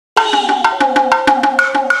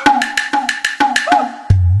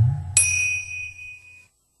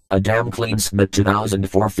A Damn Clean Smith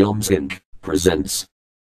 2004 Films Inc. presents.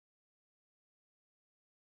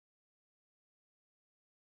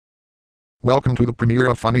 Welcome to the premiere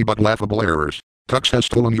of Funny But Laughable Errors. Tux has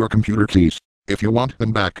stolen your computer keys. If you want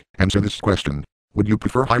them back, answer this question. Would you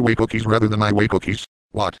prefer highway cookies rather than highway cookies?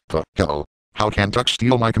 What the hell? How can Tux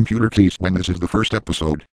steal my computer keys when this is the first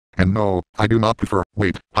episode? And no, I do not prefer,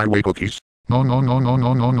 highway cookies. No,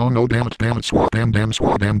 damn it, swat,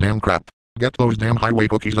 damn crap. Get those damn highway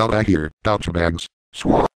cookies out of here, douche bags.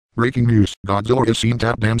 Swat. Breaking news, Godzilla is seen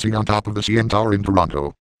tap dancing on top of the CN Tower in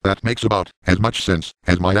Toronto. That makes about as much sense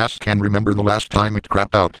as my ass can remember the last time it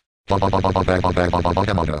crapped out.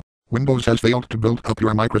 Windows has failed to build up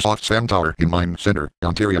your Microsoft SAM Tower in Mine Center,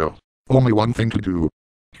 Ontario. Only one thing to do.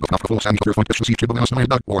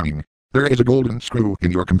 Warning. There is a golden screw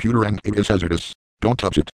in your computer and it is hazardous. Don't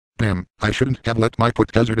touch it. Damn, I shouldn't have let my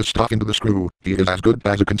put hazardous stuff into the screw. He is as good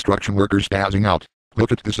as a construction worker spazzing out.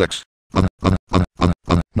 Look at this X.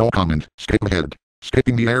 No comment. Skip ahead.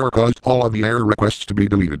 Skipping the error caused all of the error requests to be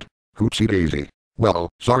deleted. Hoopsie daisy. Well,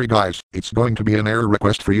 sorry guys, it's going to be an error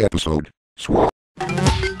request free episode. Swat.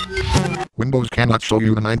 Windows cannot show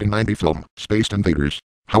you the 1990 film, Spaced Invaders.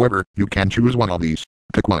 However, you can choose one of these.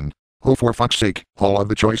 Pick one. Oh for fuck's sake, all of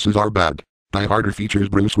the choices are bad. Die Harder features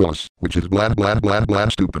Bruce Willis, which is blah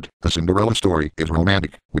stupid. The Cinderella Story is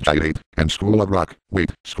romantic, which I hate. And School of Rock.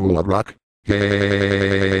 School of Rock?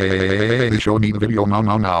 Yay! They show me the video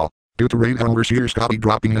now. Due to raid overseer Scotty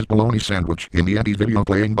dropping his bologna sandwich in the Andy's video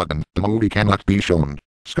playing button, the movie cannot be shown.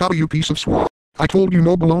 Scotty, you piece of swat. I told you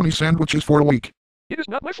no bologna sandwiches for a week. It is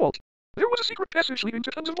not my fault. There was a secret passage leading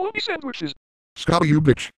to tons of bologna sandwiches. Scotty, you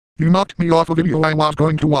bitch. You knocked me off a video I was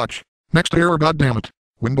going to watch. Next error, goddammit.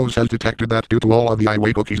 Windows has detected that due to all of the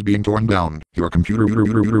highway cookies being torn down, your computer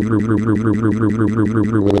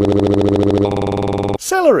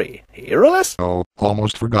Celery, hear us? Oh,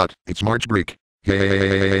 almost forgot. It's March break. Yay!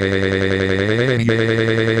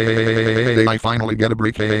 I finally get a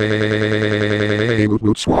break. Yay!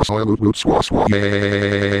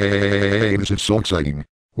 Yay! This is so exciting.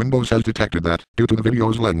 Windows has detected that, due to the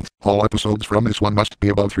video's length, all episodes from this one must be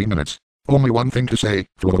about 3 minutes. Only one thing to say.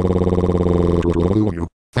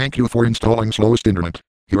 Thank you for installing slowest internet.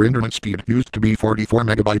 Your internet speed used to be 44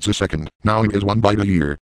 megabytes a second, now it is 1 byte a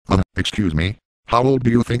year. Excuse me? How old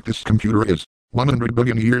do you think this computer is? 100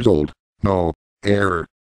 billion years old. No. Error.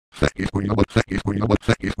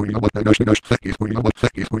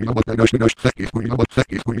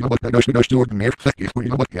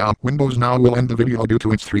 Windows now will end the video due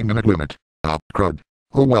to its 3-minute limit. Crud.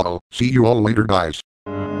 Oh well, see you all later guys.